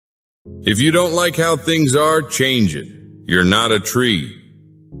If you don't like how things are, change it. You're not a tree.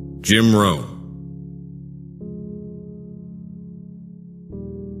 Jim Rohn.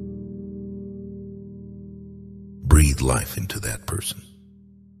 Breathe life into that person.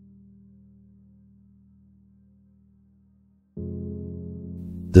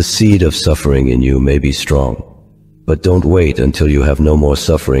 The seed of suffering in you may be strong, but don't wait until you have no more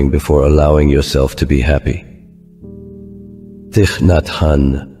suffering before allowing yourself to be happy. Thich Nhat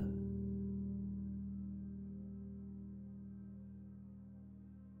Hanh.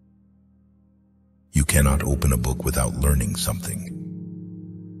 You cannot open a book without learning something.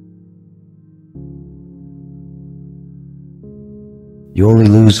 You only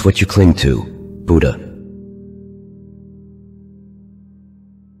lose what you cling to. Buddha.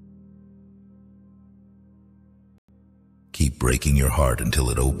 Keep breaking your heart until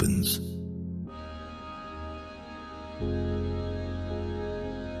it opens.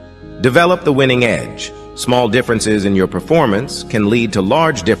 Develop the winning edge. Small differences in your performance can lead to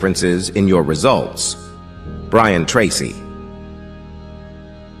large differences in your results. Brian Tracy.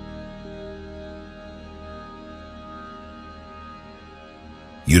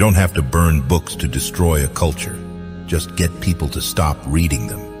 You don't have to burn books to destroy a culture. Just get people to stop reading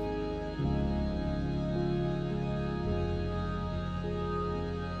them.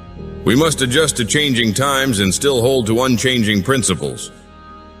 We must adjust to changing times and still hold to unchanging principles.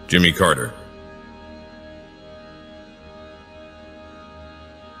 Jimmy Carter.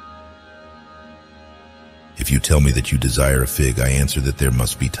 If you tell me that you desire a fig, I answer that there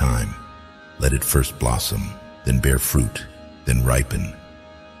must be time. Let it first blossom, then bear fruit, then ripen.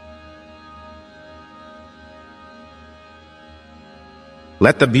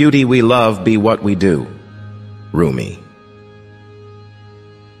 Let the beauty we love be what we do. Rumi.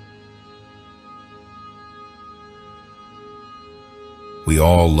 We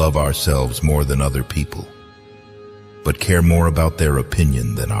all love ourselves more than other people, but care more about their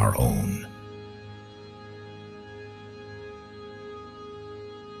opinion than our own.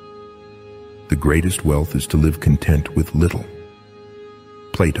 The greatest wealth is to live content with little.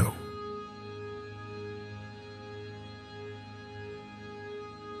 Plato.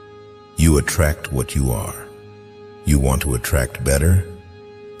 You attract what you are. You want to attract better?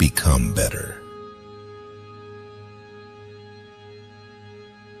 Become better.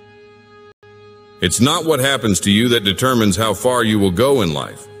 It's not what happens to you that determines how far you will go in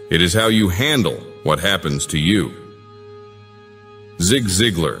life. It is how you handle what happens to you. Zig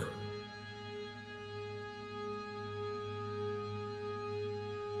Ziglar.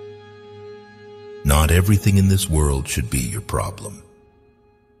 Not everything in this world should be your problem.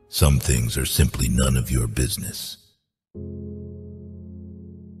 Some things are simply none of your business.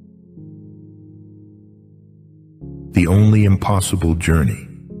 The only impossible journey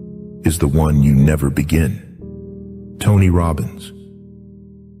is the one you never begin. Tony Robbins.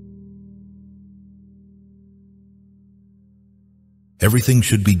 Everything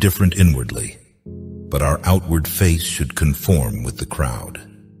should be different inwardly, but our outward face should conform with the crowd.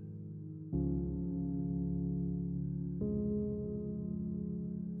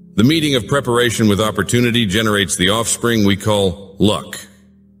 The meeting of preparation with opportunity generates the offspring we call luck.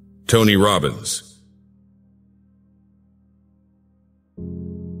 Tony Robbins.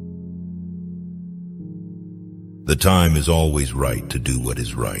 The time is always right to do what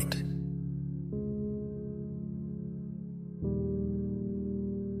is right.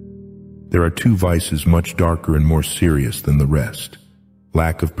 There are two vices much darker and more serious than the rest: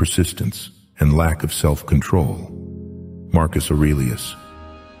 lack of persistence and lack of self-control. Marcus Aurelius.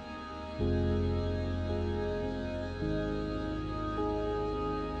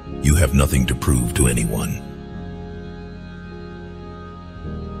 You have nothing to prove to anyone.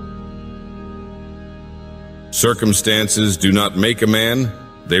 Circumstances do not make a man,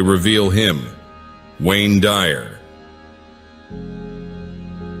 they reveal him. Wayne Dyer.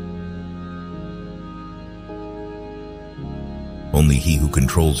 Only he who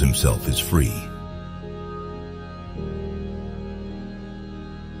controls himself is free.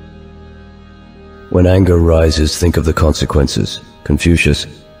 When anger rises, think of the consequences. Confucius.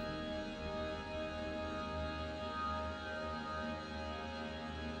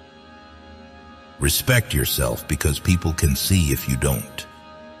 Respect yourself because people can see if you don't.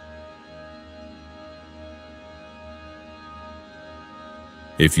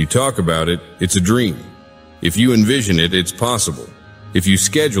 If you talk about it, it's a dream. If you envision it, it's possible. If you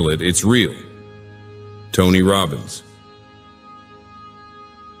schedule it, it's real. Tony Robbins.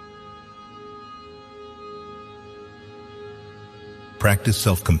 Practice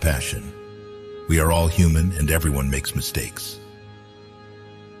self-compassion. We are all human and everyone makes mistakes.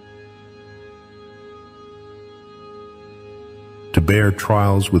 To bear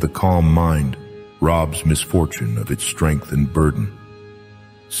trials with a calm mind robs misfortune of its strength and burden.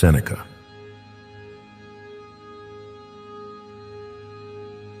 Seneca.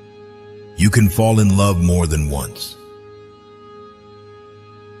 You can fall in love more than once.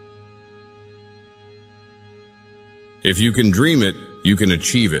 If you can dream it, you can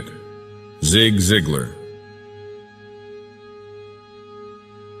achieve it. Zig Ziglar.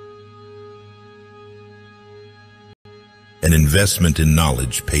 An investment in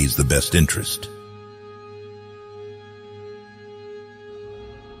knowledge pays the best interest.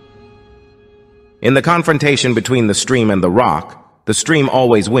 In the confrontation between the stream and the rock, the stream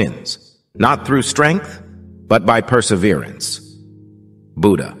always wins, not through strength, but by perseverance.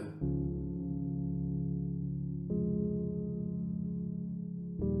 Buddha.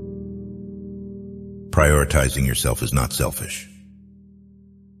 Prioritizing yourself is not selfish.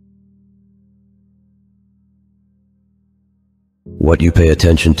 What you pay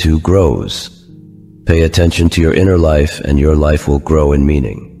attention to grows. Pay attention to your inner life and your life will grow in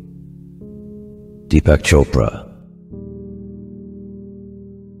meaning. Deepak Chopra.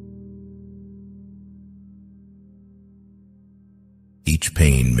 Each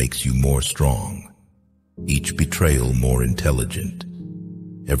pain makes you more strong, each betrayal more intelligent,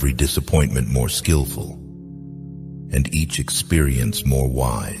 every disappointment more skillful, and each experience more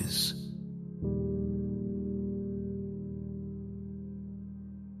wise.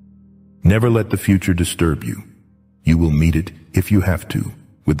 Never let the future disturb you. You will meet it, if you have to,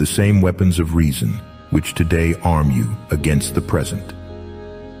 with the same weapons of reason which today arm you against the present.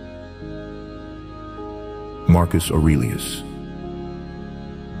 Marcus Aurelius.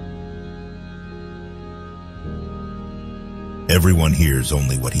 Everyone hears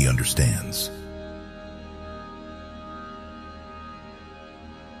only what he understands.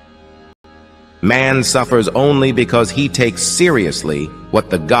 Man suffers only because he takes seriously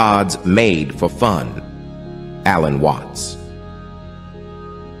what the gods made for fun. Alan Watts.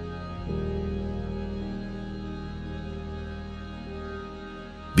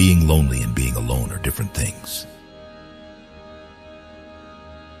 Being lonely and being alone are different things.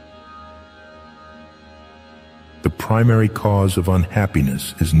 The primary cause of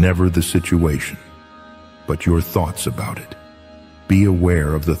unhappiness is never the situation, but your thoughts about it. Be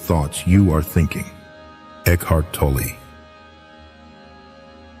aware of the thoughts you are thinking. Eckhart Tolle.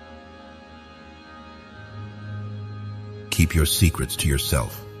 Keep your secrets to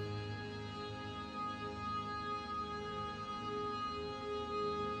yourself.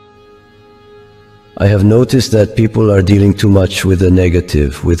 I have noticed that people are dealing too much with the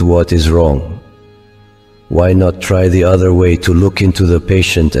negative, with what is wrong. Why not try the other way, to look into the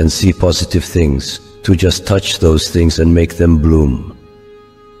patient and see positive things, to just touch those things and make them bloom.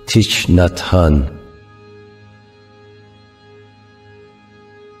 Thich Nhat Hanh.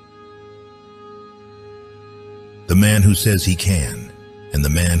 The man who says he can and the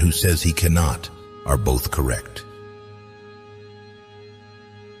man who says he cannot are both correct.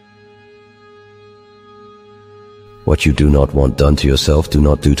 What you do not want done to yourself, do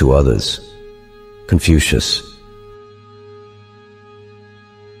not do to others. Confucius.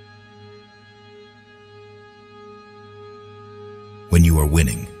 When you are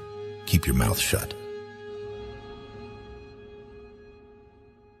winning, keep your mouth shut.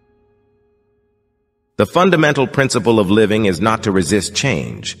 The fundamental principle of living is not to resist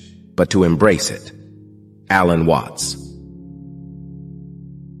change, but to embrace it. Alan Watts.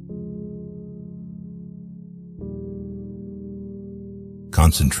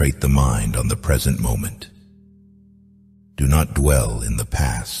 Concentrate the mind on the present moment. Do not dwell in the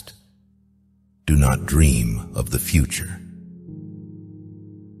past. Do not dream of the future.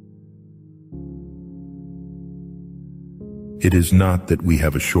 It is not that we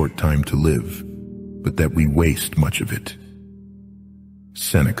have a short time to live, but that we waste much of it.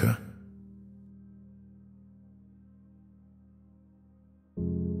 Seneca.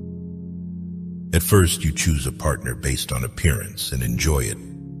 At first, you choose a partner based on appearance and enjoy it,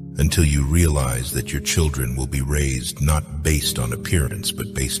 until you realize that your children will be raised not based on appearance,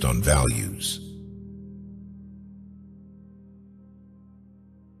 but based on values.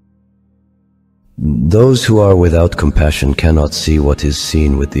 Those who are without compassion cannot see what is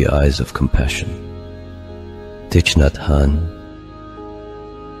seen with the eyes of compassion. Thich Nhat Hanh.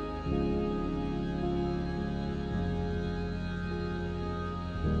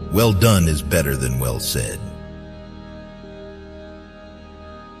 Well done is better than well said.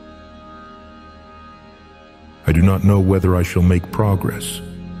 I do not know whether I shall make progress,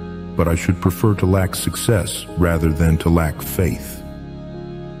 but I should prefer to lack success rather than to lack faith.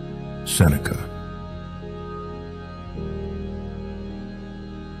 Seneca.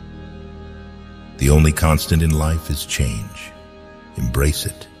 only constant in life is change. Embrace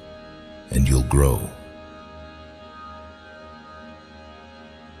it, and you'll grow.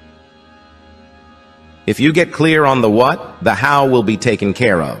 If you get clear on the what, the how will be taken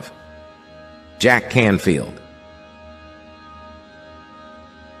care of. Jack Canfield.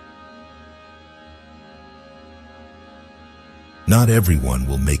 Not everyone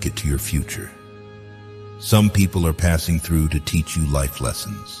will make it to your future. Some people are passing through to teach you life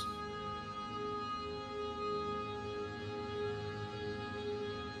lessons.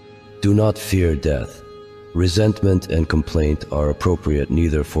 Do not fear death. Resentment and complaint are appropriate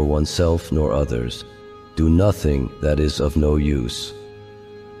neither for oneself nor others. Do nothing that is of no use.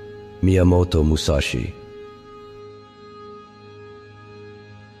 Miyamoto Musashi.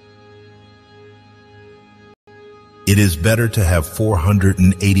 It is better to have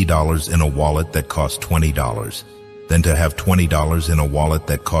 $480 in a wallet that costs $20 than to have $20 in a wallet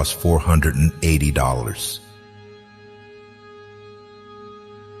that costs $480.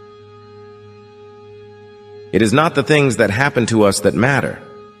 It is not the things that happen to us that matter,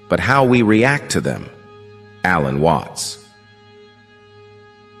 but how we react to them. Alan Watts.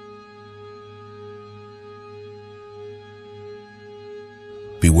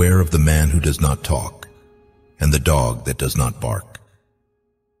 Beware of the man who does not talk, and the dog that does not bark.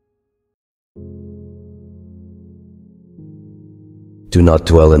 Do not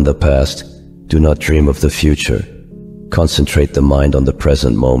dwell in the past. Do not dream of the future. Concentrate the mind on the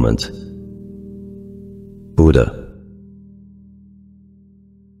present moment. Buddha.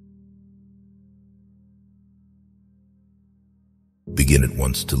 Begin at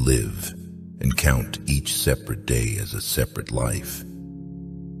once to live, and count each separate day as a separate life.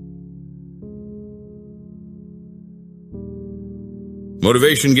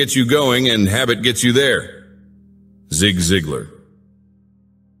 Motivation gets you going and habit gets you there. Zig Ziglar.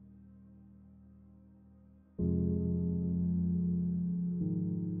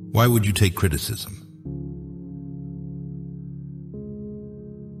 Why would you take criticism?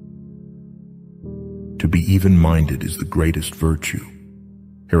 To be even-minded is the greatest virtue.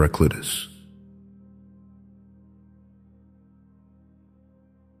 Heraclitus.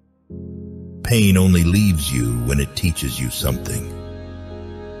 Pain only leaves you when it teaches you something.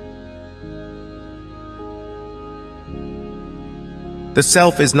 The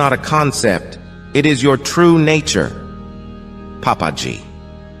self is not a concept. It is your true nature. Papaji.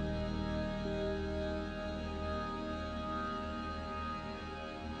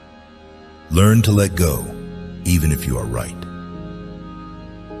 Learn to let go, even if you are right.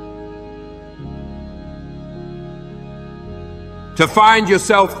 To find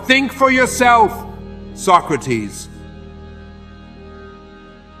yourself, think for yourself, Socrates.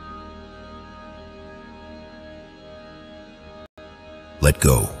 Let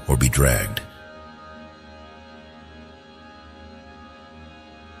go or be dragged.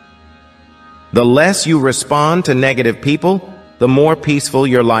 The less you respond to negative people, the more peaceful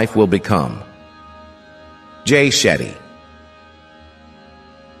your life will become. Jay Shetty.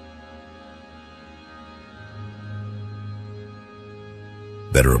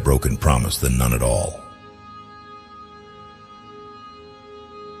 Better a broken promise than none at all.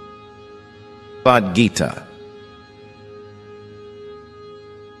 Bhagavad Gita.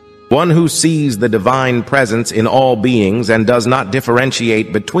 One who sees the divine presence in all beings and does not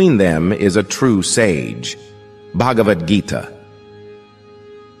differentiate between them is a true sage. Bhagavad Gita.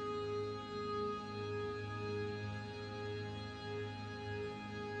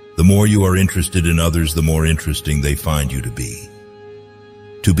 The more you are interested in others, the more interesting they find you to be.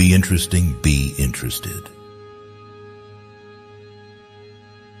 To be interesting, be interested.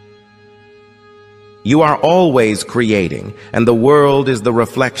 You are always creating, and the world is the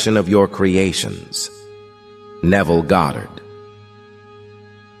reflection of your creations. Neville Goddard.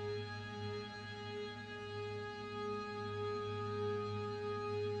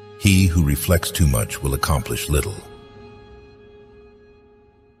 He who reflects too much will accomplish little.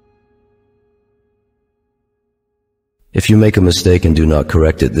 If you make a mistake and do not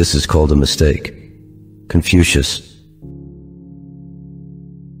correct it, this is called a mistake. Confucius.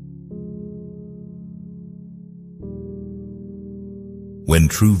 When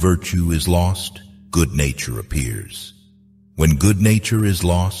true virtue is lost, good nature appears. When good nature is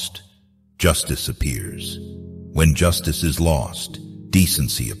lost, justice appears. When justice is lost,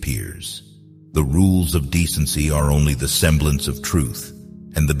 decency appears. The rules of decency are only the semblance of truth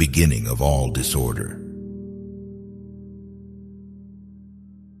and the beginning of all disorder.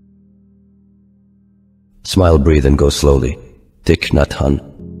 Smile, breathe, and go slowly. Thich Nhat Hanh.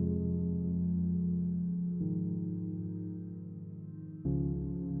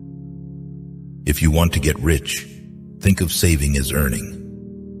 If you want to get rich, think of saving as earning.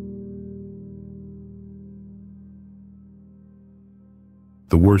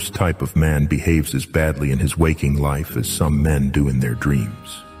 The worst type of man behaves as badly in his waking life as some men do in their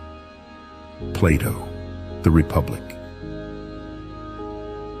dreams. Plato, The Republic.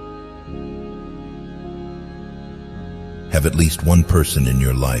 Have at least one person in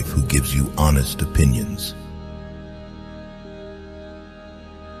your life who gives you honest opinions.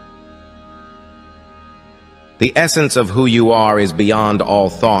 The essence of who you are is beyond all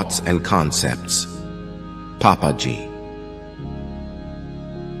thoughts and concepts. Papaji.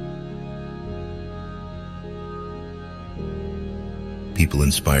 People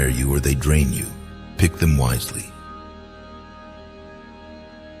inspire you or they drain you. Pick them wisely.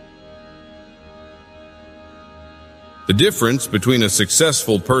 The difference between a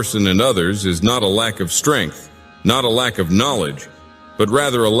successful person and others is not a lack of strength, not a lack of knowledge, but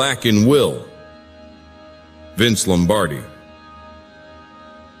rather a lack in will. Vince Lombardi.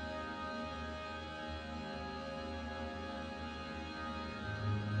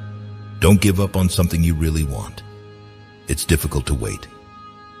 Don't give up on something you really want. It's difficult to wait,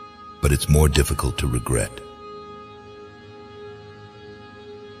 but it's more difficult to regret.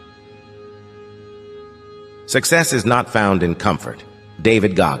 Success is not found in comfort.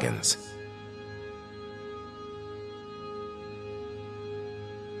 David Goggins.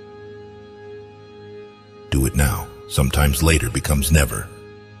 Do it now. Sometimes later becomes never.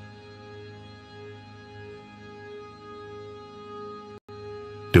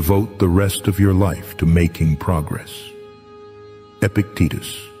 Devote the rest of your life to making progress.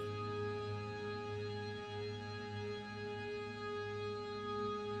 Epictetus.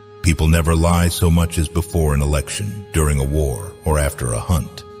 People never lie so much as before an election, during a war, or after a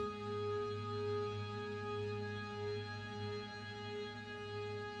hunt.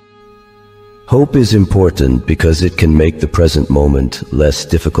 Hope is important because it can make the present moment less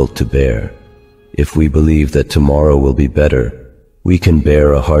difficult to bear. If we believe that tomorrow will be better, we can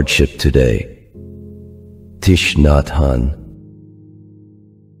bear a hardship today. Thich Nhat Hanh.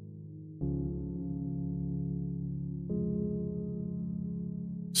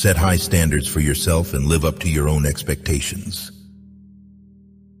 Set high standards for yourself and live up to your own expectations.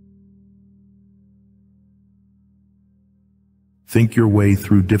 Think your way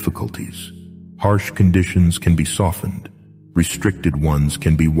through difficulties. Harsh conditions can be softened, restricted ones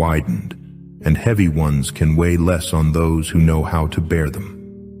can be widened, and heavy ones can weigh less on those who know how to bear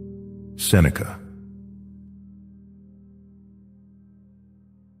them. Seneca.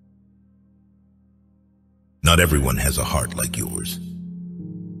 Not everyone has a heart like yours.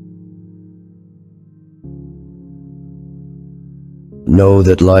 Know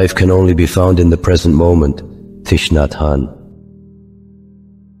that life can only be found in the present moment. Thich Nhat Hanh.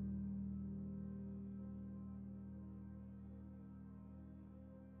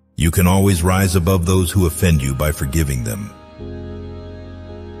 You can always rise above those who offend you by forgiving them.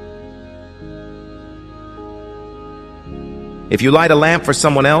 If you light a lamp for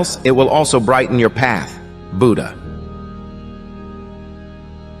someone else, it will also brighten your path. Buddha.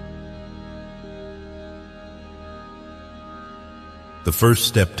 The first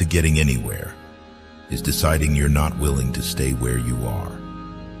step to getting anywhere is deciding you're not willing to stay where you are.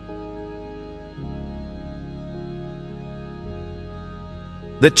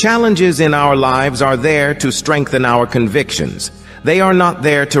 The challenges in our lives are there to strengthen our convictions. They are not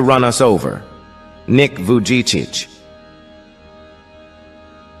there to run us over. Nick Vujicic.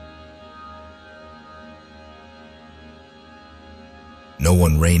 No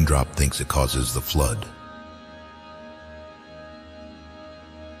one raindrop thinks it causes the flood.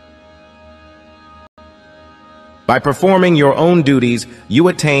 By performing your own duties, you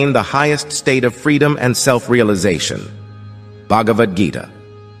attain the highest state of freedom and self-realization. Bhagavad Gita.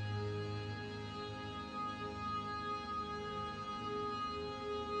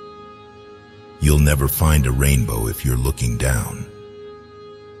 You'll never find a rainbow if you're looking down.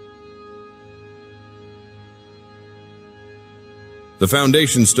 The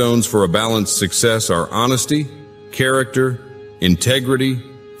foundation stones for a balanced success are honesty, character, integrity,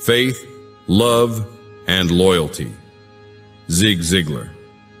 faith, love, and loyalty. Zig Ziglar.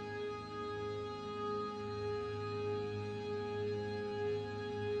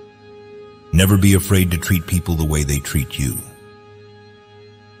 Never be afraid to treat people the way they treat you.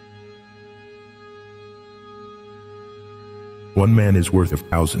 One man is worth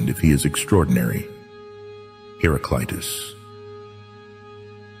 1,000 if he is extraordinary. Heraclitus.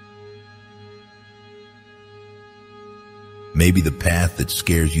 Maybe the path that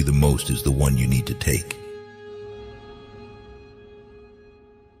scares you the most is the one you need to take.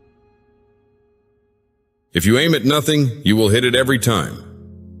 If you aim at nothing, you will hit it every time.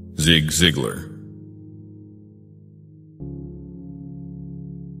 Zig Ziglar.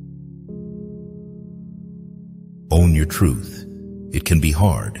 Own your truth. It can be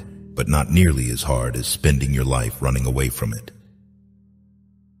hard, but not nearly as hard as spending your life running away from it.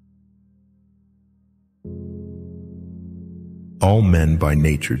 All men by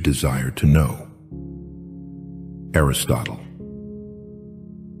nature desire to know. Aristotle.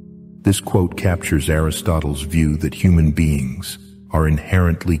 This quote captures Aristotle's view that human beings are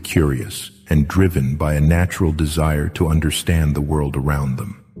inherently curious and driven by a natural desire to understand the world around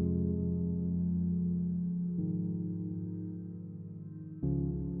them.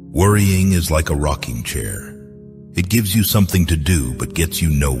 Worrying is like a rocking chair. It gives you something to do, but gets you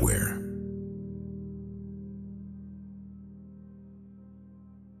nowhere.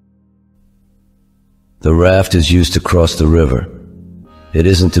 The raft is used to cross the river. It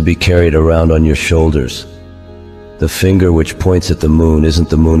isn't to be carried around on your shoulders. The finger which points at the moon isn't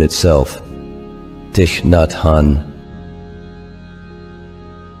the moon itself. Dich nat han.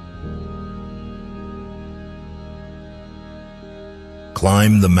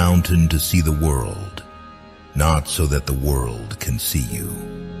 Climb the mountain to see the world, not so that the world can see you.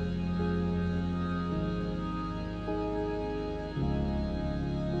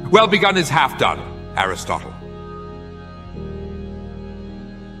 Well begun is half done, Aristotle.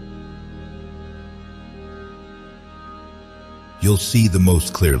 You'll see the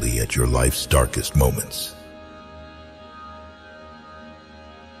most clearly at your life's darkest moments.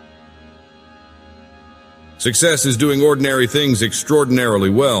 Success is doing ordinary things extraordinarily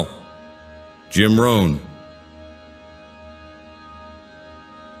well. Jim Rohn.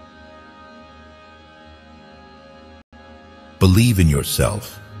 Believe in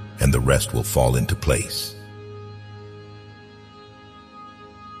yourself, and the rest will fall into place.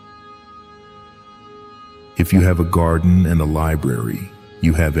 If you have a garden and a library,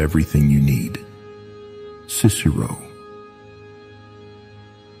 you have everything you need. Cicero.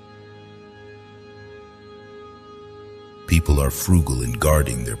 People are frugal in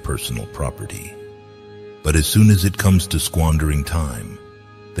guarding their personal property. But as soon as it comes to squandering time,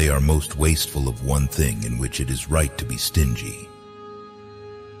 they are most wasteful of one thing in which it is right to be stingy.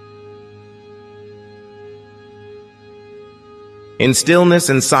 In stillness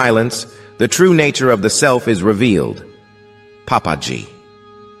and silence, the true nature of the self is revealed. Papaji.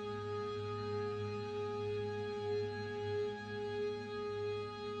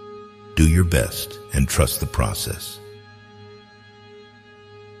 Do your best and trust the process.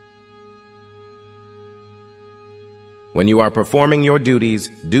 When you are performing your duties,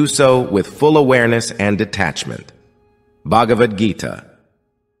 do so with full awareness and detachment. Bhagavad Gita.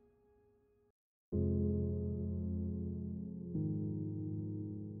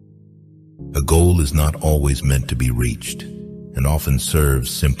 A goal is not always meant to be reached, and often serves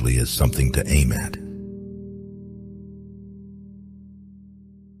simply as something to aim at.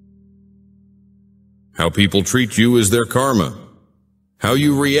 How people treat you is their karma. How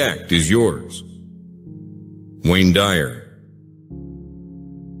you react is yours. Wayne Dyer.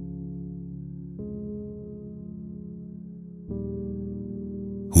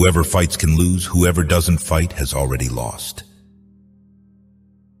 Whoever fights can lose. Whoever doesn't fight has already lost.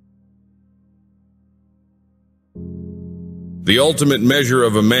 The ultimate measure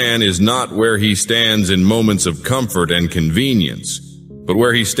of a man is not where he stands in moments of comfort and convenience, but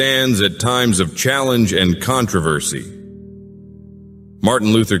where he stands at times of challenge and controversy.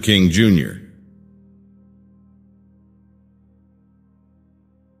 Martin Luther King, Jr.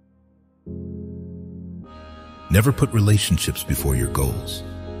 Never put relationships before your goals.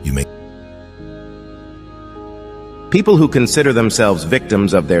 People who consider themselves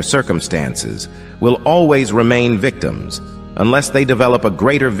victims of their circumstances will always remain victims unless they develop a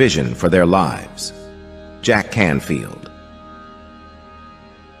greater vision for their lives. Jack Canfield.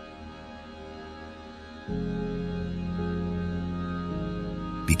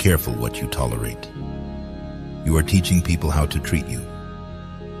 Be careful what you tolerate. You are teaching people how to treat you.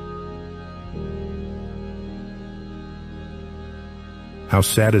 How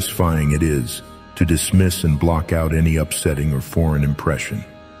satisfying it is to dismiss and block out any upsetting or foreign impression,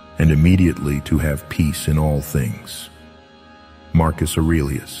 and immediately to have peace in all things. Marcus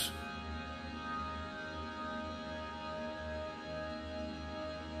Aurelius.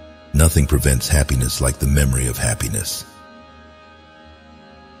 Nothing prevents happiness like the memory of happiness.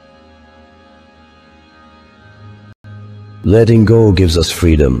 Letting go gives us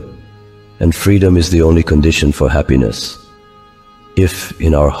freedom, and freedom is the only condition for happiness. If,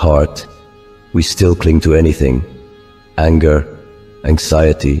 in our heart, we still cling to anything, anger,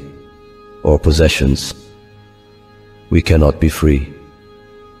 anxiety, or possessions, we cannot be free.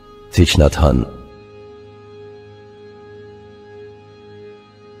 Thich Nhat Hanh.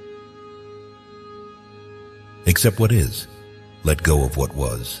 Accept what is. Let go of what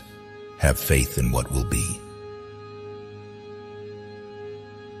was. Have faith in what will be.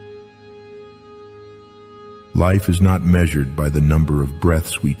 Life is not measured by the number of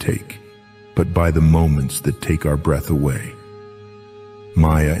breaths we take, but by the moments that take our breath away.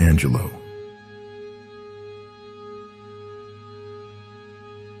 Maya Angelou.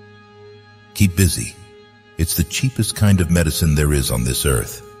 Keep busy. It's the cheapest kind of medicine there is on this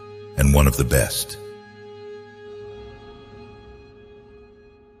earth, and one of the best.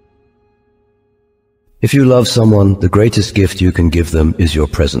 If you love someone, the greatest gift you can give them is your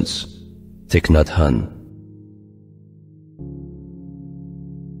presence. Thich Nhat Hanh.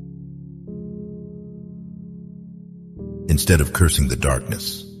 Instead of cursing the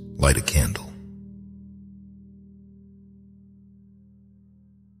darkness, light a candle.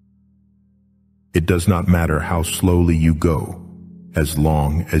 It does not matter how slowly you go, as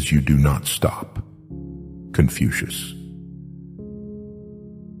long as you do not stop. Confucius.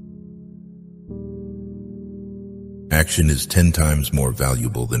 Action is 10 times more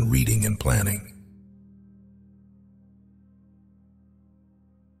valuable than reading and planning.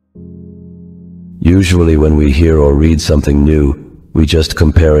 Usually when we hear or read something new, we just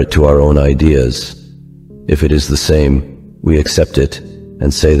compare it to our own ideas. If it is the same, we accept it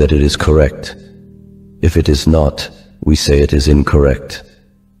and say that it is correct. If it is not, we say it is incorrect.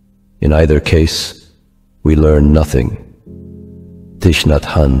 In either case, we learn nothing. Thich Nhat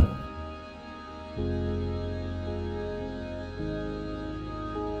Hanh.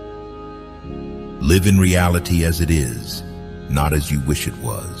 Live in reality as it is, not as you wish it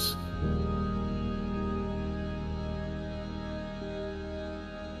was.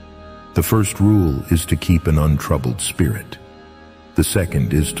 The first rule is to keep an untroubled spirit. The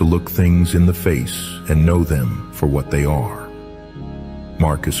second is to look things in the face and know them for what they are.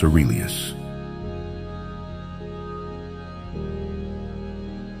 Marcus Aurelius.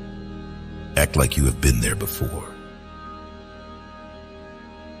 Act like you have been there before.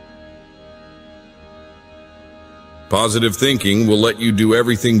 Positive thinking will let you do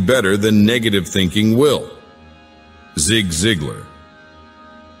everything better than negative thinking will. Zig Ziglar.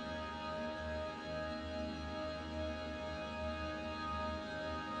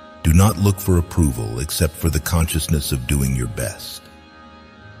 Do not look for approval except for the consciousness of doing your best.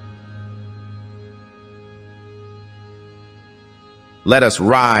 Let us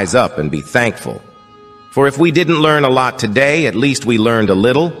rise up and be thankful. For if we didn't learn a lot today, at least we learned a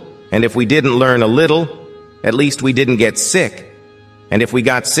little. And if we didn't learn a little, at least we didn't get sick. And if we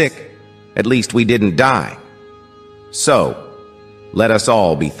got sick, at least we didn't die. So, let us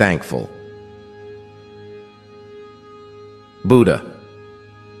all be thankful. Buddha.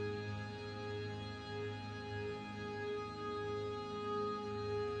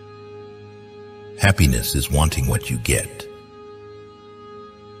 Happiness is wanting what you get.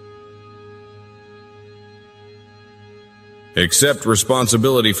 Accept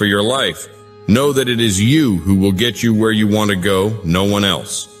responsibility for your life. Know that it is you who will get you where you want to go, no one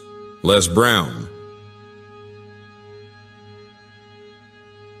else. Les Brown.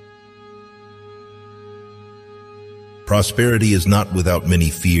 Prosperity is not without many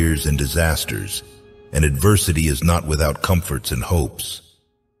fears and disasters, and adversity is not without comforts and hopes.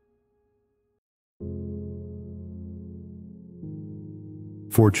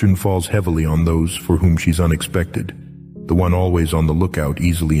 Fortune falls heavily on those for whom she's unexpected. The one always on the lookout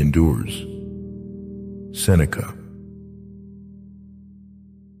easily endures. Seneca.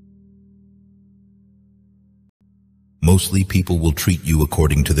 Mostly people will treat you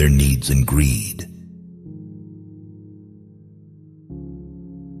according to their needs and greed.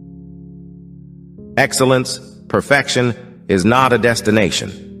 Excellence, perfection, is not a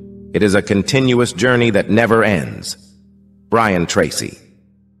destination. It is a continuous journey that never ends. Brian Tracy.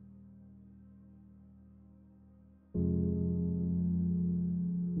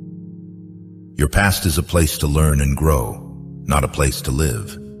 Your past is a place to learn and grow, not a place to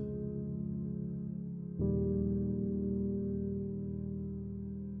live.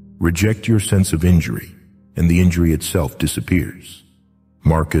 Reject your sense of injury, and the injury itself disappears.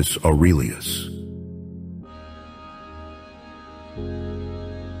 Marcus Aurelius.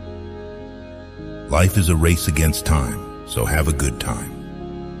 Life is a race against time, so have a good time.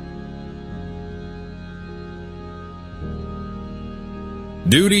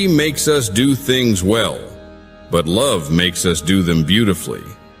 Duty makes us do things well, but love makes us do them beautifully.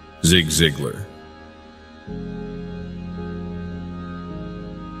 Zig Ziglar.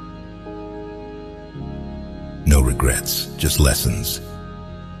 No regrets, just lessons.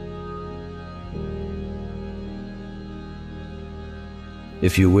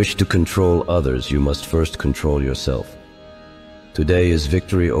 If you wish to control others, you must first control yourself. Today is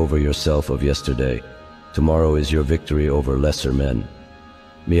victory over yourself of yesterday. Tomorrow is your victory over lesser men.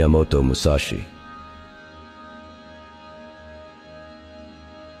 Miyamoto Musashi.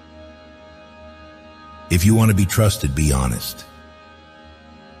 If you want to be trusted, be honest.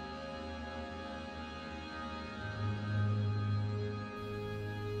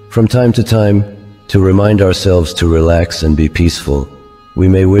 From time to time, to remind ourselves to relax and be peaceful, we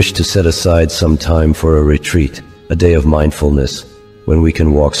may wish to set aside some time for a retreat, a day of mindfulness, when we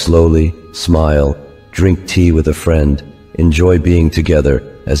can walk slowly, smile, drink tea with a friend, enjoy being together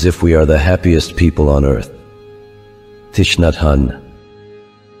as if we are the happiest people on earth. Thich Nhat Hanh.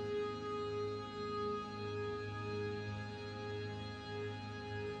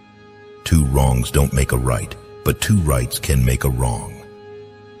 Two wrongs don't make a right, but two rights can make a wrong.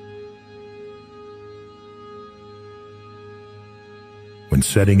 When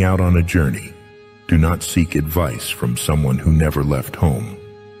setting out on a journey, do not seek advice from someone who never left home.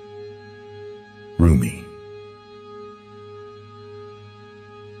 Rumi.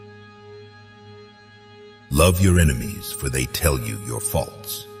 Love your enemies, for they tell you your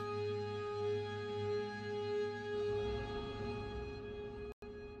faults.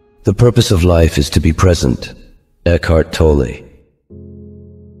 The purpose of life is to be present. Eckhart Tolle.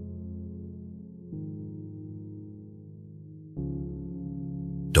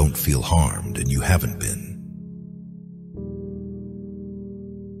 Don't feel harmed, and you haven't been.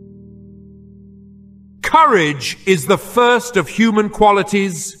 Courage is the first of human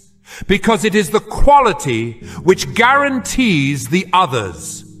qualities because it is the quality which guarantees the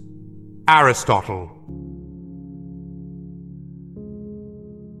others. Aristotle.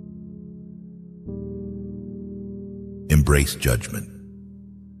 Embrace judgment.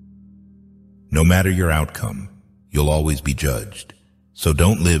 No matter your outcome, you'll always be judged. So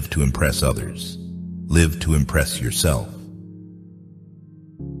don't live to impress others. Live to impress yourself.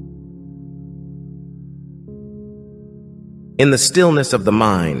 In the stillness of the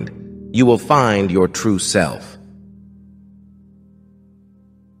mind, you will find your true self.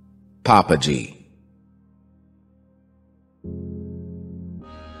 Papaji.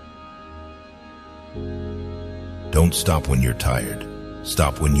 Don't stop when you're tired.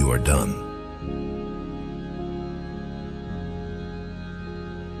 Stop when you are done.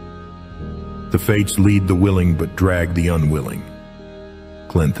 The fates lead the willing but drag the unwilling.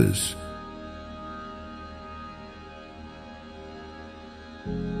 Clinthas.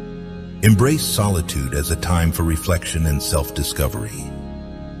 Embrace solitude as a time for reflection and self-discovery.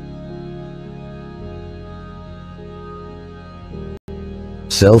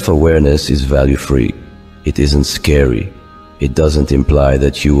 Self-awareness is value-free. It isn't scary. It doesn't imply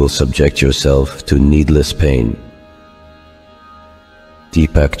that you will subject yourself to needless pain.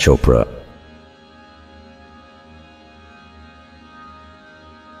 Deepak Chopra.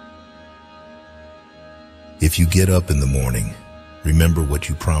 If you get up in the morning, remember what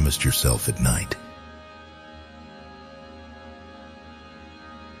you promised yourself at night.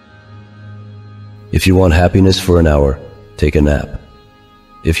 If you want happiness for an hour, take a nap.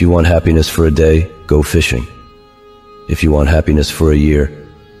 If you want happiness for a day, go fishing. If you want happiness for a year,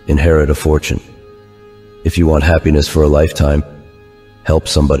 inherit a fortune. If you want happiness for a lifetime, help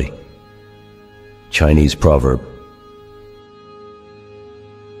somebody. Chinese proverb.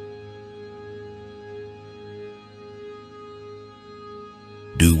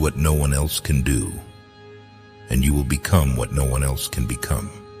 Do what no one else can do, and you will become what no one else can become.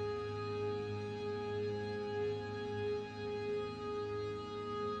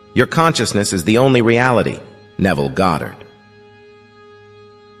 Your consciousness is the only reality. Neville Goddard.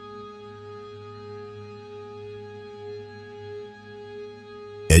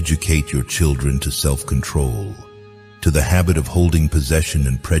 Educate your children to self-control, to the habit of holding possession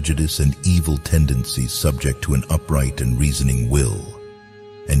and prejudice and evil tendencies subject to an upright and reasoning will,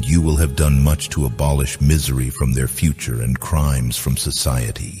 and you will have done much to abolish misery from their future and crimes from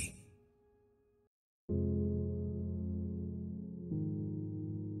society.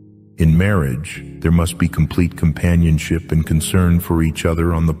 In marriage, there must be complete companionship and concern for each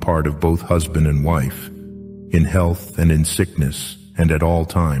other on the part of both husband and wife, in health and in sickness and at all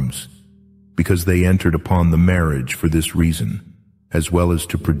times, because they entered upon the marriage for this reason, as well as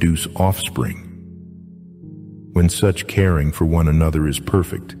to produce offspring. When such caring for one another is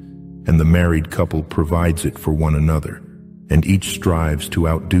perfect, and the married couple provides it for one another, and each strives to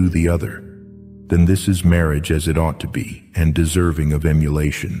outdo the other, then this is marriage as it ought to be, and deserving of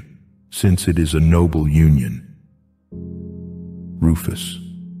emulation, since it is a noble union, Rufus.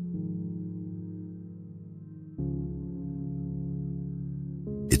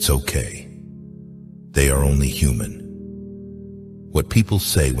 It's okay. They are only human. What people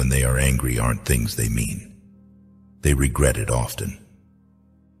say when they are angry aren't things they mean. They regret it often.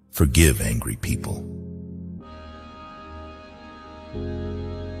 Forgive angry people.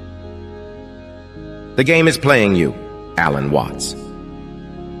 The game is playing you, Alan Watts.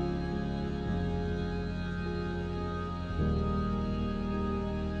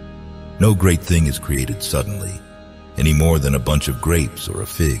 No great thing is created suddenly, any more than a bunch of grapes or a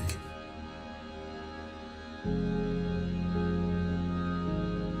fig.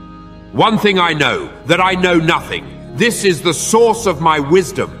 One thing I know, that I know nothing. This is the source of my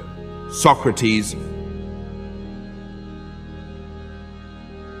wisdom, Socrates.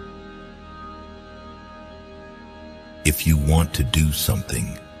 If you want to do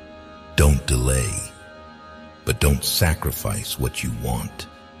something, don't delay, but don't sacrifice what you want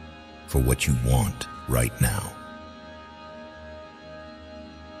for what you want right now.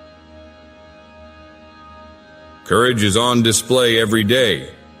 Courage is on display every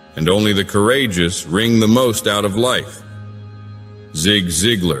day, and only the courageous wring the most out of life. Zig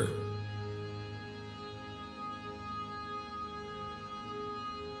Ziglar.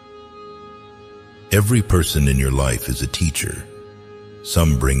 Every person in your life is a teacher.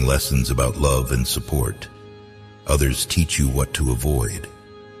 Some bring lessons about love and support. Others teach you what to avoid.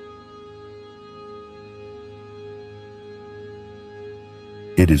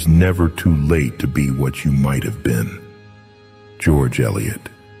 It is never too late to be what you might have been. George Eliot.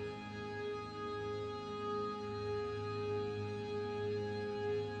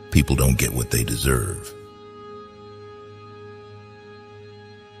 People don't get what they deserve.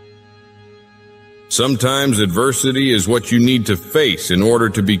 Sometimes adversity is what you need to face in order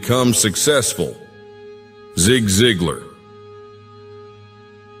to become successful. Zig Ziglar.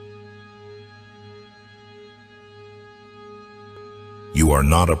 You are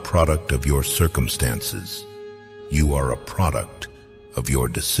not a product of your circumstances. You are a product of your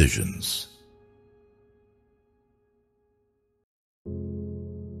decisions.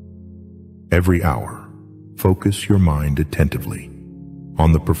 Every hour, focus your mind attentively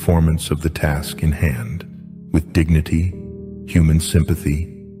on the performance of the task in hand with dignity, human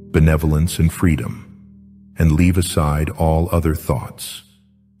sympathy, benevolence, and freedom, and leave aside all other thoughts.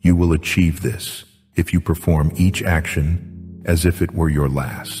 You will achieve this if you perform each action as if it were your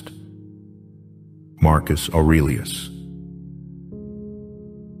last. Marcus Aurelius.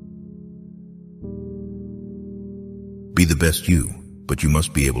 Be the best you, but you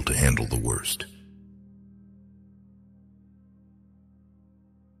must be able to handle the worst.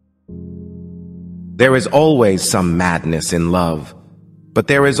 There is always some madness in love, but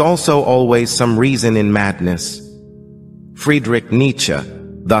there is also always some reason in madness. Friedrich Nietzsche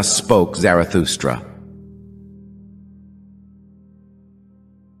thus spoke Zarathustra.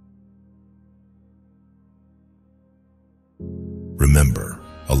 Remember,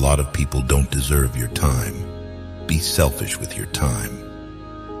 a lot of people don't deserve your time. Be selfish with your time.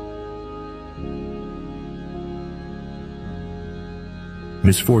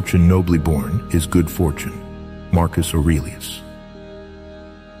 Misfortune nobly born is good fortune. Marcus Aurelius.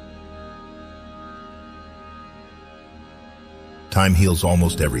 Time heals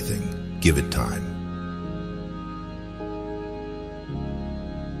almost everything. Give it time.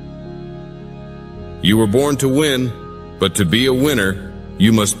 You were born to win, but to be a winner,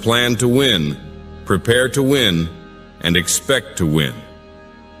 you must plan to win, prepare to win, and expect to win.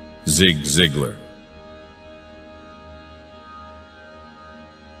 Zig Ziglar.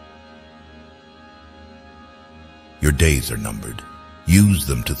 Your days are numbered. Use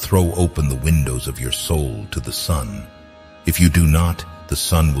them to throw open the windows of your soul to the sun. If you do not, the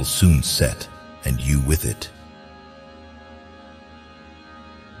sun will soon set, and you with it.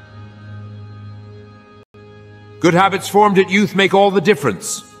 Good habits formed at youth make all the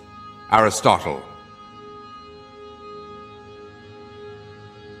difference. Aristotle.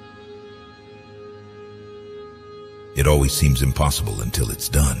 It always seems impossible until it's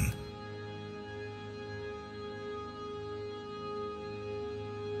done.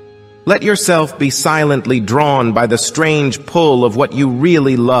 Let yourself be silently drawn by the strange pull of what you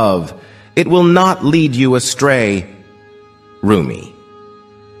really love. It will not lead you astray. Rumi.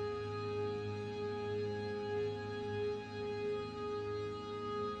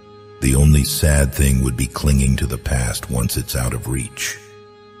 The only sad thing would be clinging to the past once it's out of reach.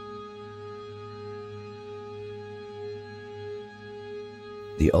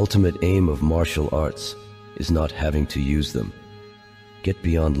 The ultimate aim of martial arts is not having to use them. Get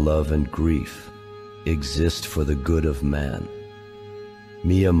beyond love and grief. Exist for the good of man.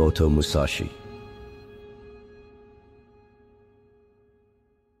 Miyamoto Musashi.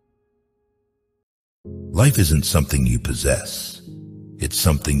 Life isn't something you possess. It's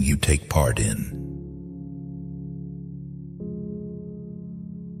something you take part in.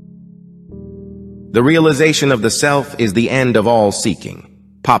 The realization of the self is the end of all seeking.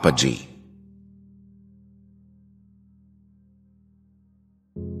 Papaji.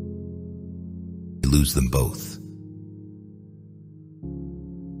 You lose them both.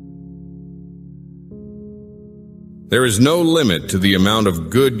 There is no limit to the amount of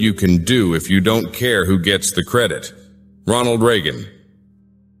good you can do if you don't care who gets the credit. Ronald Reagan.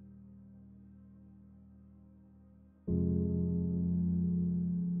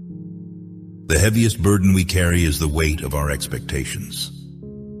 The heaviest burden we carry is the weight of our expectations.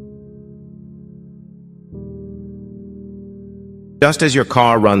 Just as your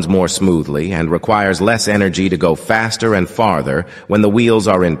car runs more smoothly and requires less energy to go faster and farther when the wheels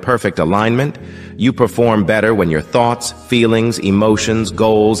are in perfect alignment, you perform better when your thoughts, feelings, emotions,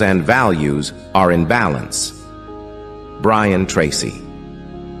 goals, and values are in balance. Brian Tracy.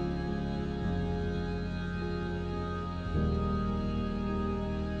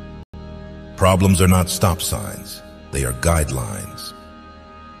 Problems are not stop signs. They are guidelines.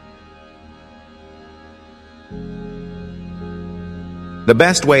 The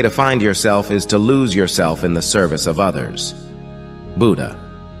best way to find yourself is to lose yourself in the service of others. Buddha.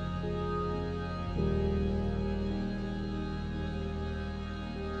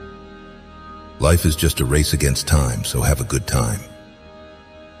 Life is just a race against time, so have a good time.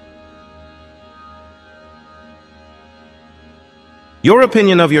 Your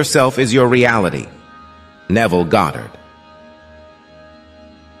opinion of yourself is your reality. Neville Goddard.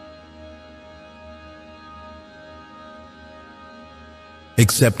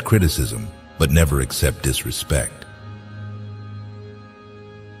 Accept criticism, but never accept disrespect.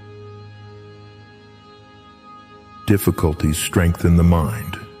 Difficulties strengthen the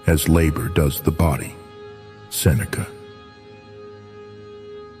mind, as labor does the body. Seneca.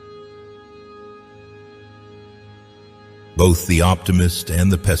 Both the optimist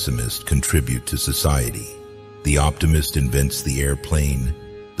and the pessimist contribute to society. The optimist invents the airplane,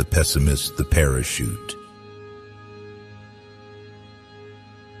 the pessimist the parachute.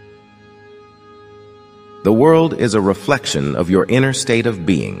 The world is a reflection of your inner state of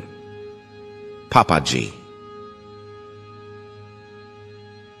being. Papaji.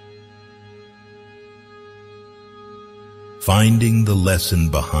 Finding the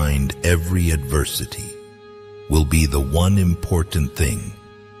lesson behind every adversity will be the one important thing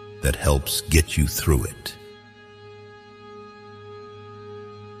that helps get you through it.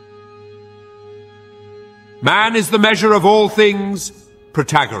 Man is the measure of all things,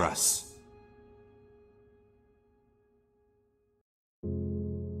 Protagoras.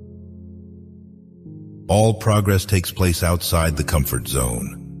 All progress takes place outside the comfort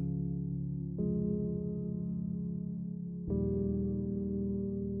zone.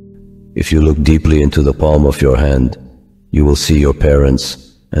 If you look deeply into the palm of your hand, you will see your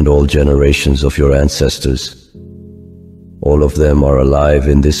parents and all generations of your ancestors. All of them are alive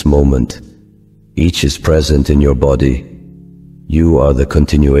in this moment. Each is present in your body. You are the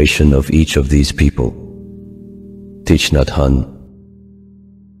continuation of each of these people. Thich Nhat Hanh.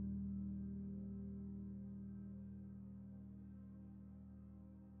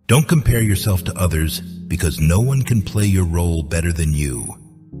 Don't compare yourself to others because no one can play your role better than you.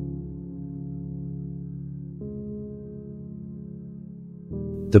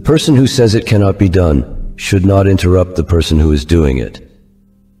 The person who says it cannot be done should not interrupt the person who is doing it.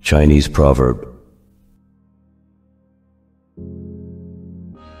 Chinese proverb.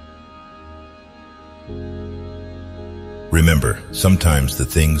 Remember, sometimes the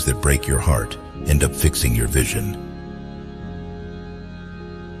things that break your heart end up fixing your vision.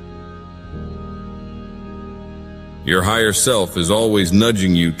 Your higher self is always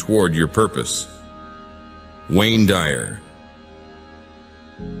nudging you toward your purpose. Wayne Dyer.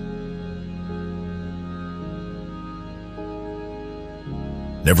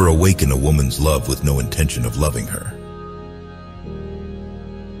 Never awaken a woman's love with no intention of loving her.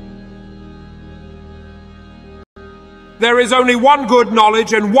 There is only one good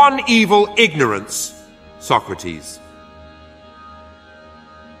knowledge and one evil ignorance. Socrates.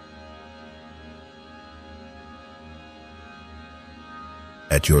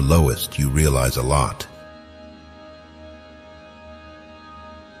 At your lowest, you realize a lot.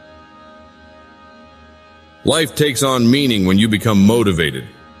 Life takes on meaning when you become motivated,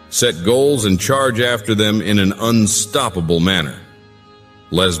 set goals, and charge after them in an unstoppable manner.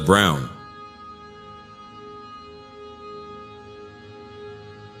 Les Brown.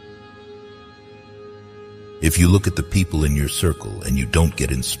 If you look at the people in your circle and you don't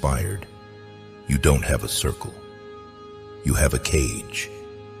get inspired, you don't have a circle. You have a cage.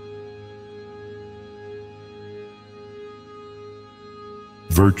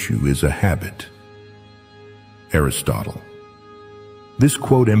 Virtue is a habit. Aristotle. This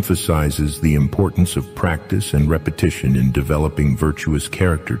quote emphasizes the importance of practice and repetition in developing virtuous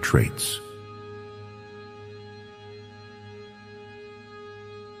character traits.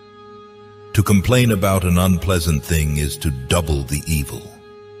 To complain about an unpleasant thing is to double the evil.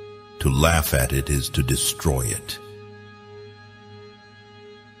 To laugh at it is to destroy it.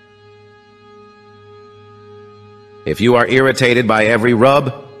 If you are irritated by every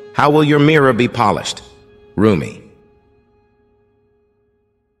rub, how will your mirror be polished? Rumi.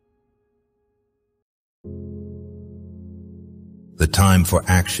 The time for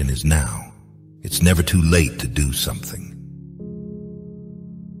action is now. It's never too late to do something.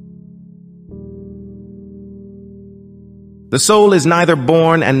 The soul is neither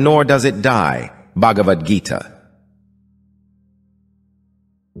born and nor does it die. Bhagavad Gita.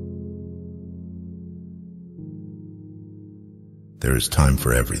 There is time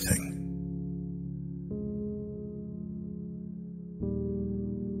for everything.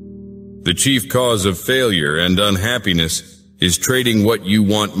 The chief cause of failure and unhappiness is trading what you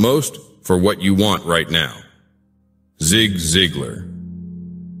want most for what you want right now. Zig Ziglar.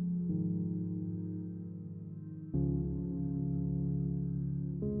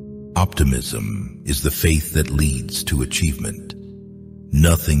 Optimism is the faith that leads to achievement.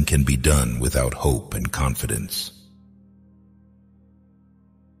 Nothing can be done without hope and confidence.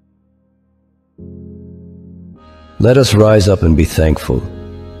 Let us rise up and be thankful.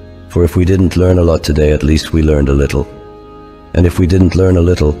 For if we didn't learn a lot today, at least we learned a little. And if we didn't learn a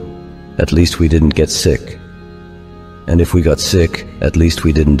little, at least we didn't get sick. And if we got sick, at least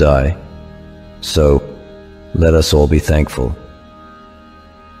we didn't die. So, let us all be thankful.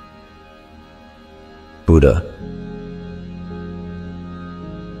 Buddha.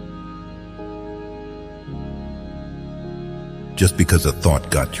 Just because a thought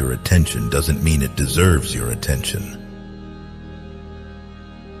got your attention doesn't mean it deserves your attention.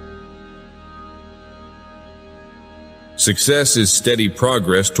 Success is steady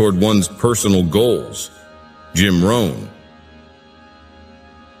progress toward one's personal goals. Jim Rohn.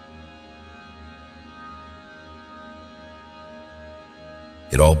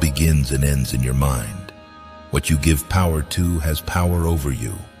 It all begins and ends in your mind. What you give power to has power over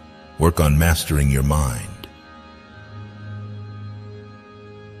you. Work on mastering your mind.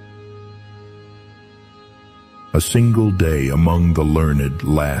 A single day among the learned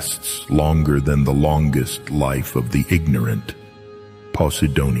lasts longer than the longest life of the ignorant.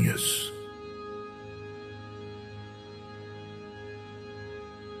 Posidonius.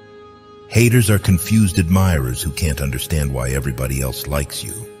 Haters are confused admirers who can't understand why everybody else likes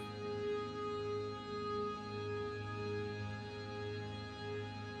you.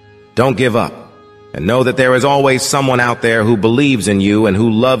 Don't give up, and know that there is always someone out there who believes in you and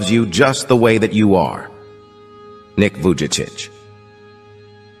who loves you just the way that you are. Nick Vujicic.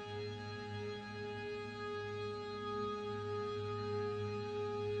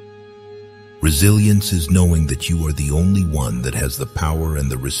 Resilience is knowing that you are the only one that has the power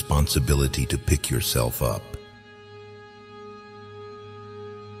and the responsibility to pick yourself up.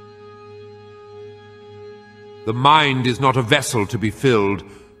 The mind is not a vessel to be filled,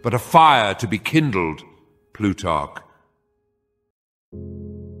 but a fire to be kindled. Plutarch.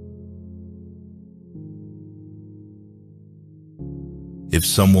 If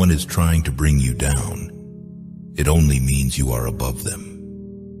someone is trying to bring you down, it only means you are above them.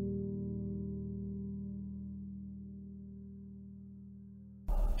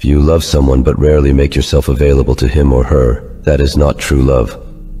 If you love someone but rarely make yourself available to him or her, that is not true love.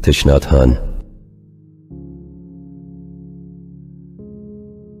 Thich Nhat Hanh.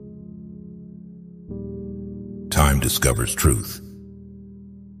 Time discovers truth.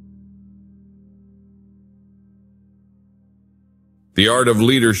 The art of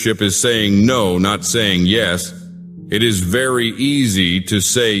leadership is saying no, not saying yes. It is very easy to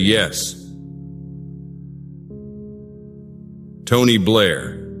say yes. Tony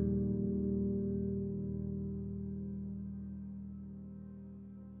Blair.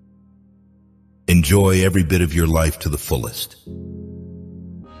 Enjoy every bit of your life to the fullest.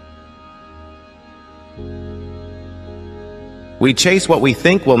 We chase what we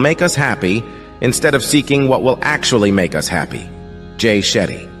think will make us happy instead of seeking what will actually make us happy. Jay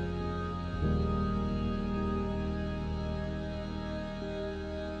Shetty.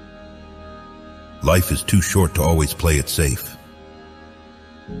 Life is too short to always play it safe.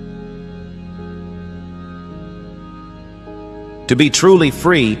 To be truly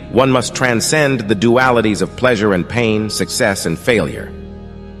free, one must transcend the dualities of pleasure and pain, success and failure.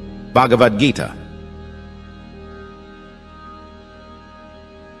 Bhagavad Gita.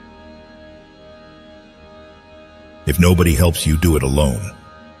 If nobody helps you, do it alone.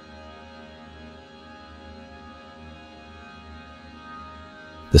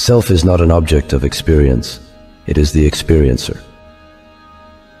 The self is not an object of experience. It is the experiencer.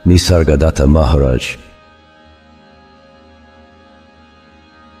 Nisargadatta Maharaj.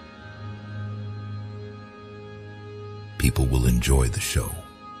 People will enjoy the show.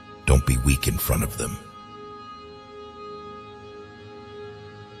 Don't be weak in front of them.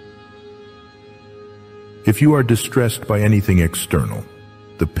 If you are distressed by anything external,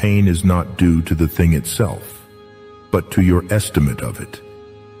 the pain is not due to the thing itself, but to your estimate of it,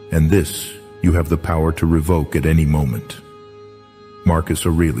 and this you have the power to revoke at any moment. Marcus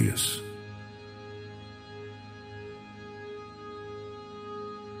Aurelius.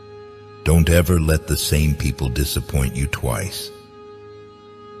 Don't ever let the same people disappoint you twice.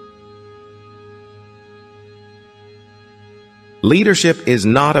 Leadership is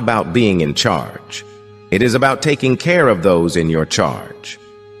not about being in charge. It is about taking care of those in your charge.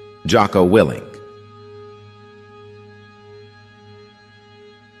 Jocko Willink.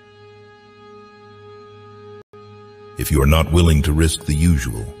 If you are not willing to risk the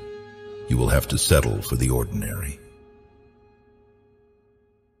usual, you will have to settle for the ordinary.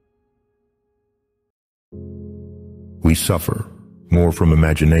 We suffer more from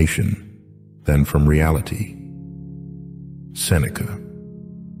imagination than from reality. Seneca.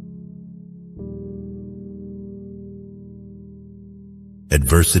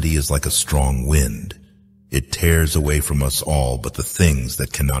 Adversity is like a strong wind. It tears away from us all but the things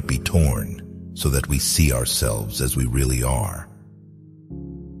that cannot be torn, so that we see ourselves as we really are.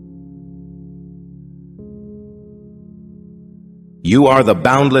 You are the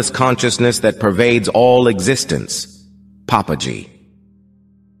boundless consciousness that pervades all existence. Papaji.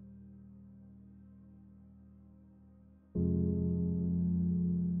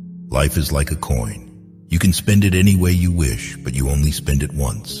 Life is like a coin. You can spend it any way you wish, but you only spend it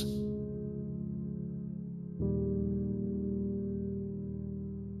once.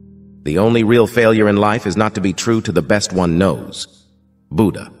 The only real failure in life is not to be true to the best one knows.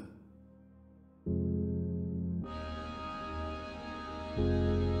 Buddha.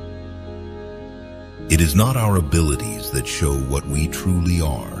 It is not our abilities that show what we truly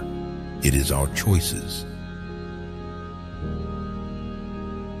are. It is our choices.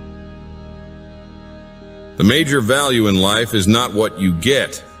 The major value in life is not what you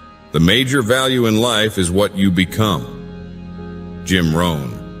get. The major value in life is what you become. Jim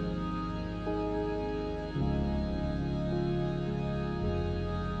Rohn.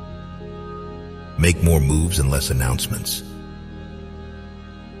 Make more moves and less announcements.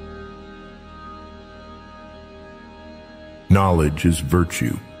 Knowledge is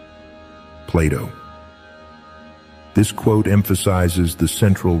virtue. Plato. This quote emphasizes the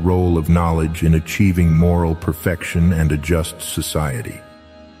central role of knowledge in achieving moral perfection and a just society.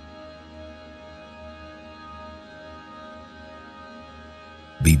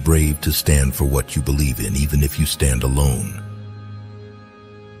 Be brave to stand for what you believe in, even if you stand alone.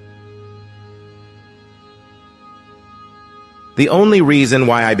 The only reason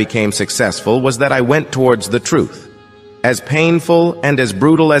why I became successful was that I went towards the truth. As painful and as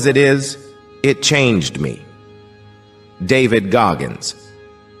brutal as it is, it changed me. David Goggins.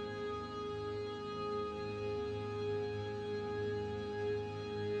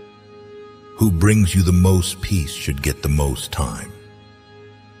 Who brings you the most peace should get the most time.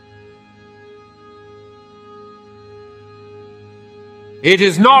 It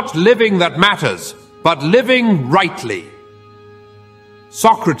is not living that matters, but living rightly.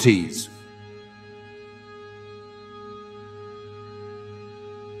 Socrates.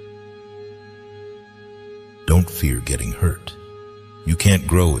 Don't fear getting hurt. You can't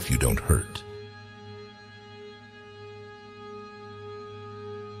grow if you don't hurt.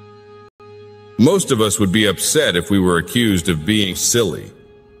 Most of us would be upset if we were accused of being silly.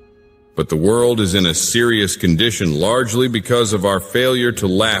 But the world is in a serious condition largely because of our failure to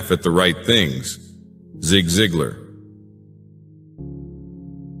laugh at the right things. Zig Ziglar.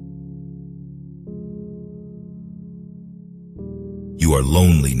 You are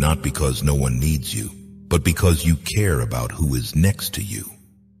lonely not because no one needs you, but because you care about who is next to you.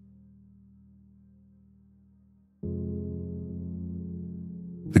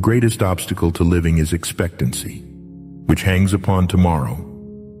 The greatest obstacle to living is expectancy, which hangs upon tomorrow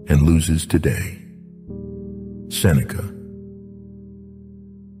and loses today. Seneca.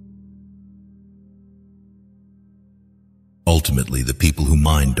 Ultimately, the people who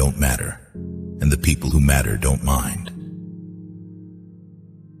mind don't matter, and the people who matter don't mind.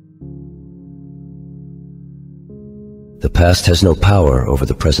 The past has no power over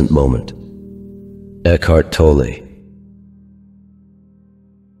the present moment. Eckhart Tolle.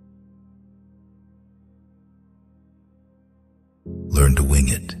 Learn to wing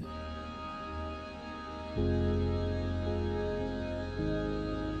it.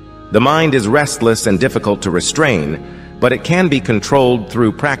 The mind is restless and difficult to restrain, but it can be controlled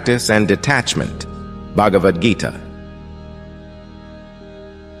through practice and detachment. Bhagavad Gita.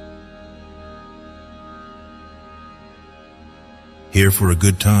 Here for a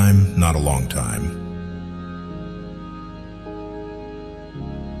good time, not a long time.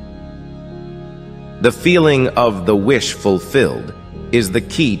 The feeling of the wish fulfilled is the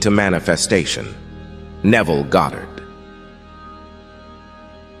key to manifestation. Neville Goddard.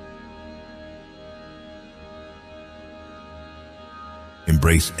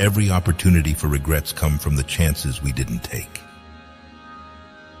 Embrace every opportunity, for regrets come from the chances we didn't take.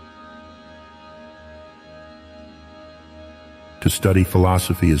 To study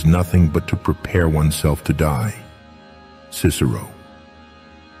philosophy is nothing but to prepare oneself to die. Cicero.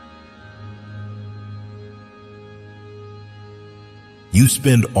 You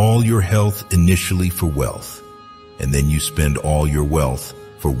spend all your health initially for wealth, and then you spend all your wealth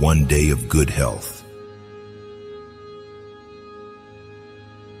for one day of good health.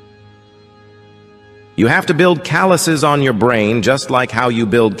 You have to build calluses on your brain just like how you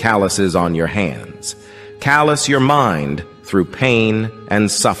build calluses on your hands. Callous your mind through pain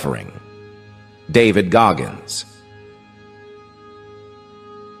and suffering. David Goggins.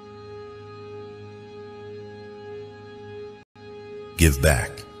 Give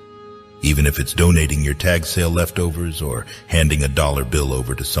back, even if it's donating your tag sale leftovers or handing a dollar bill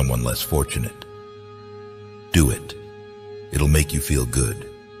over to someone less fortunate. Do it. It'll make you feel good.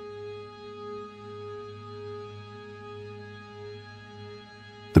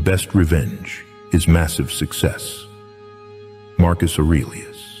 The best revenge is massive success. Marcus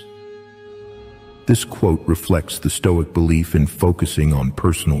Aurelius. This quote reflects the Stoic belief in focusing on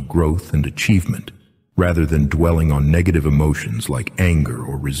personal growth and achievement, rather than dwelling on negative emotions like anger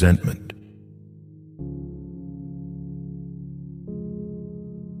or resentment.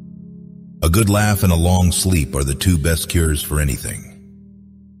 A good laugh and a long sleep are the two best cures for anything.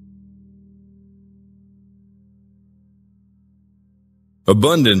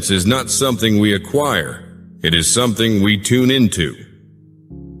 Abundance is not something we acquire. It is something we tune into.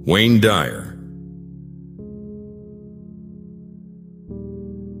 Wayne Dyer.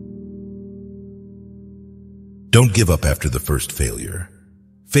 Don't give up after the first failure.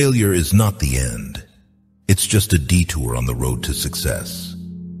 Failure is not the end. It's just a detour on the road to success.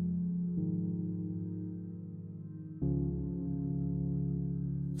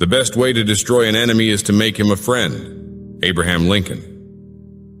 The best way to destroy an enemy is to make him a friend. Abraham Lincoln.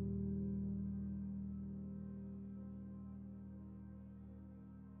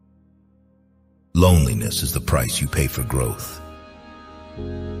 Loneliness is the price you pay for growth.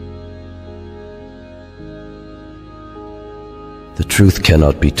 The truth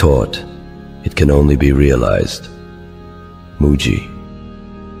cannot be taught. It can only be realized. Muji.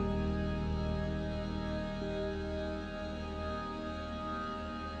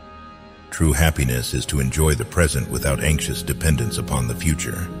 True happiness is to enjoy the present without anxious dependence upon the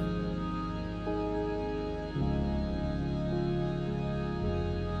future.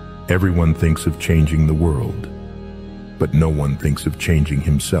 Everyone thinks of changing the world, but no one thinks of changing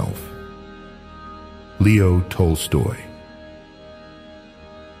himself. Leo Tolstoy.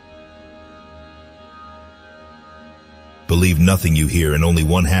 Believe nothing you hear and only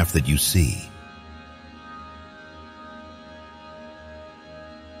one half that you see.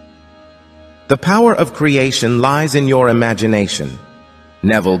 The power of creation lies in your imagination.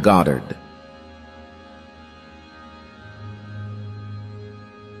 Neville Goddard.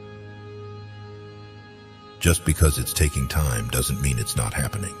 Just because it's taking time doesn't mean it's not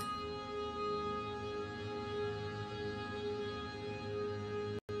happening.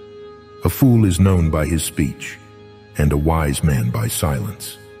 A fool is known by his speech, and a wise man by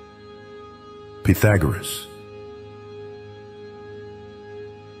silence. Pythagoras.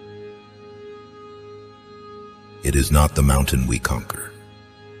 It is not the mountain we conquer,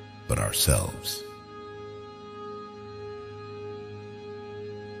 but ourselves.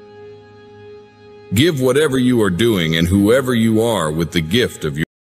 Give whatever you are doing and whoever you are with the gift of your